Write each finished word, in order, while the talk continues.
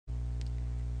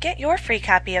Get your free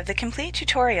copy of the complete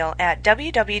tutorial at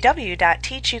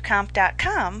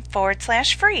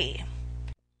www.teachucomp.com/free.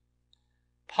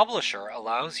 Publisher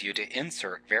allows you to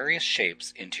insert various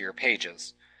shapes into your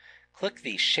pages. Click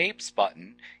the Shapes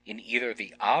button in either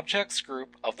the Objects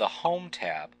group of the Home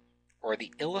tab or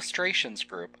the Illustrations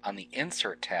group on the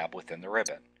Insert tab within the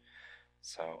ribbon.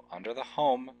 So under the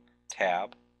Home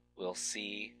tab, we'll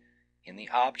see in the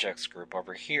Objects group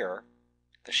over here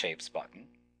the Shapes button,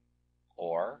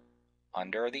 or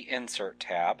under the Insert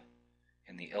tab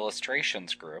in the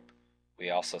Illustrations group, we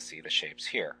also see the shapes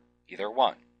here, either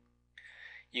one.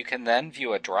 You can then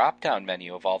view a drop-down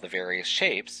menu of all the various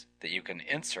shapes that you can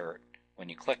insert when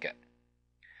you click it.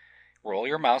 Roll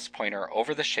your mouse pointer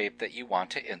over the shape that you want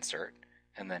to insert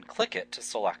and then click it to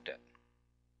select it.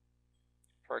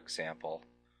 For example,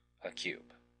 a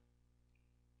cube.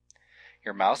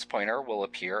 Your mouse pointer will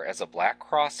appear as a black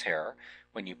crosshair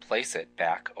when you place it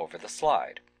back over the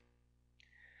slide.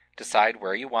 Decide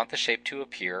where you want the shape to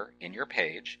appear in your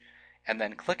page, and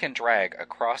then click and drag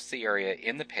across the area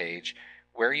in the page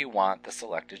where you want the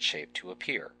selected shape to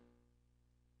appear.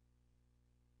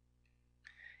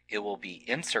 It will be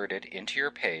inserted into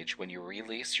your page when you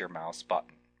release your mouse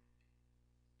button.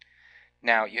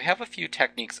 Now, you have a few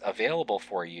techniques available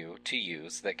for you to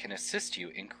use that can assist you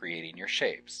in creating your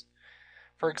shapes.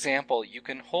 For example, you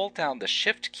can hold down the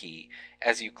Shift key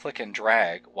as you click and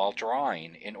drag while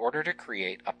drawing in order to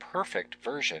create a perfect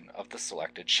version of the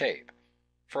selected shape.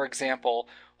 For example,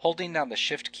 holding down the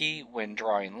Shift key when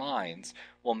drawing lines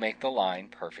will make the line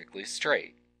perfectly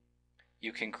straight.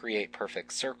 You can create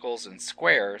perfect circles and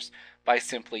squares by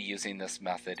simply using this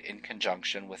method in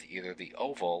conjunction with either the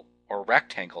oval or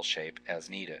rectangle shape as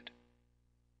needed.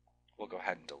 We'll go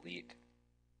ahead and delete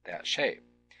that shape.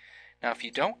 Now, if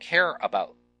you don't care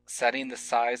about setting the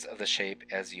size of the shape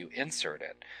as you insert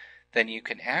it, then you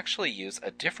can actually use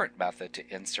a different method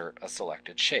to insert a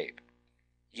selected shape.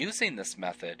 Using this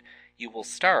method, you will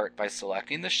start by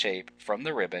selecting the shape from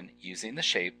the ribbon using the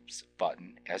Shapes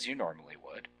button as you normally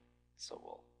would. So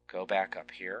we'll go back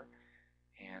up here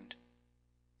and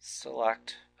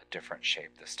select a different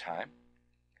shape this time.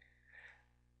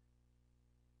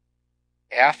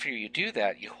 After you do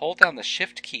that, you hold down the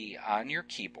Shift key on your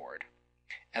keyboard,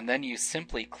 and then you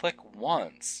simply click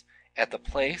once at the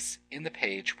place in the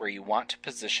page where you want to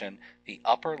position the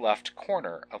upper left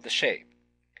corner of the shape.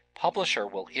 Publisher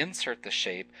will insert the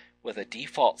shape with a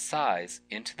default size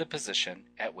into the position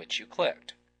at which you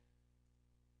clicked.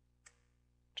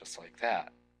 Just like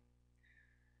that.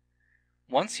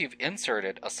 Once you've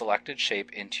inserted a selected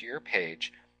shape into your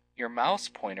page, your mouse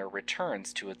pointer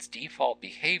returns to its default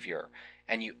behavior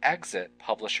and you exit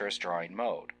Publisher's drawing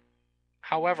mode.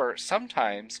 However,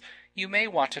 sometimes you may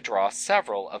want to draw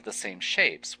several of the same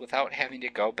shapes without having to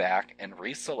go back and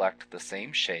reselect the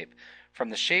same shape from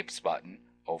the Shapes button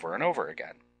over and over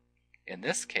again. In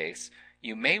this case,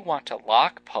 you may want to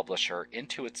lock Publisher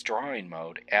into its drawing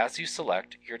mode as you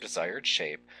select your desired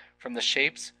shape from the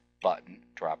Shapes button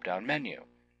drop-down menu.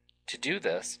 To do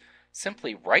this,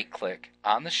 simply right-click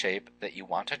on the shape that you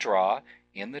want to draw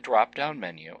in the drop-down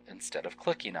menu instead of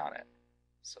clicking on it.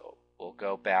 So we'll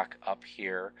go back up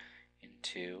here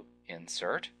into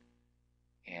Insert,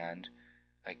 and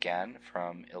again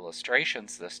from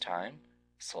Illustrations this time,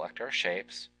 select our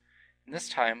shapes, and this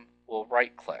time we'll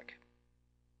right-click.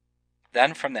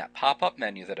 Then from that pop-up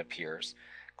menu that appears,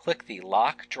 click the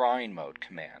Lock Drawing Mode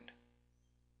command.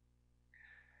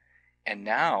 And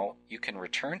now you can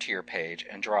return to your page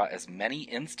and draw as many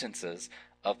instances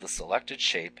of the selected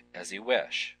shape as you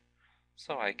wish.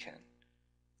 So I can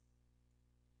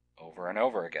over and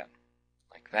over again,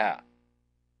 like that.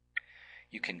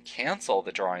 You can cancel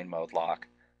the drawing mode lock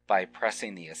by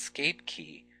pressing the Escape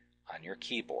key on your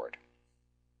keyboard.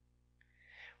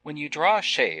 When you draw a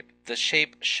shape, the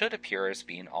shape should appear as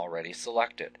being already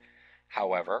selected.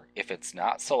 However, if it's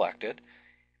not selected,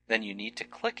 then you need to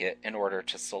click it in order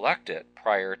to select it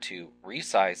prior to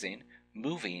resizing,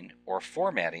 moving, or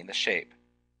formatting the shape.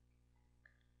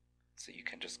 So you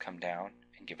can just come down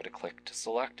and give it a click to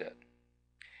select it.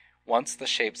 Once the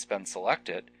shape's been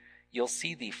selected, you'll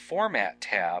see the Format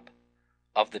tab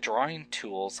of the Drawing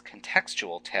Tools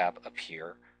Contextual tab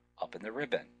appear up in the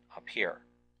ribbon, up here.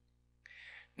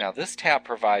 Now this tab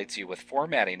provides you with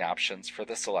formatting options for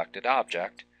the selected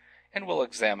object, and we'll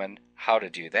examine how to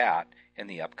do that in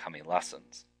the upcoming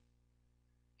lessons.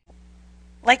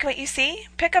 Like what you see?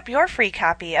 Pick up your free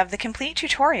copy of the complete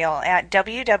tutorial at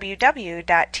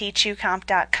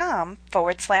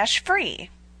www.teachucomp.com/free.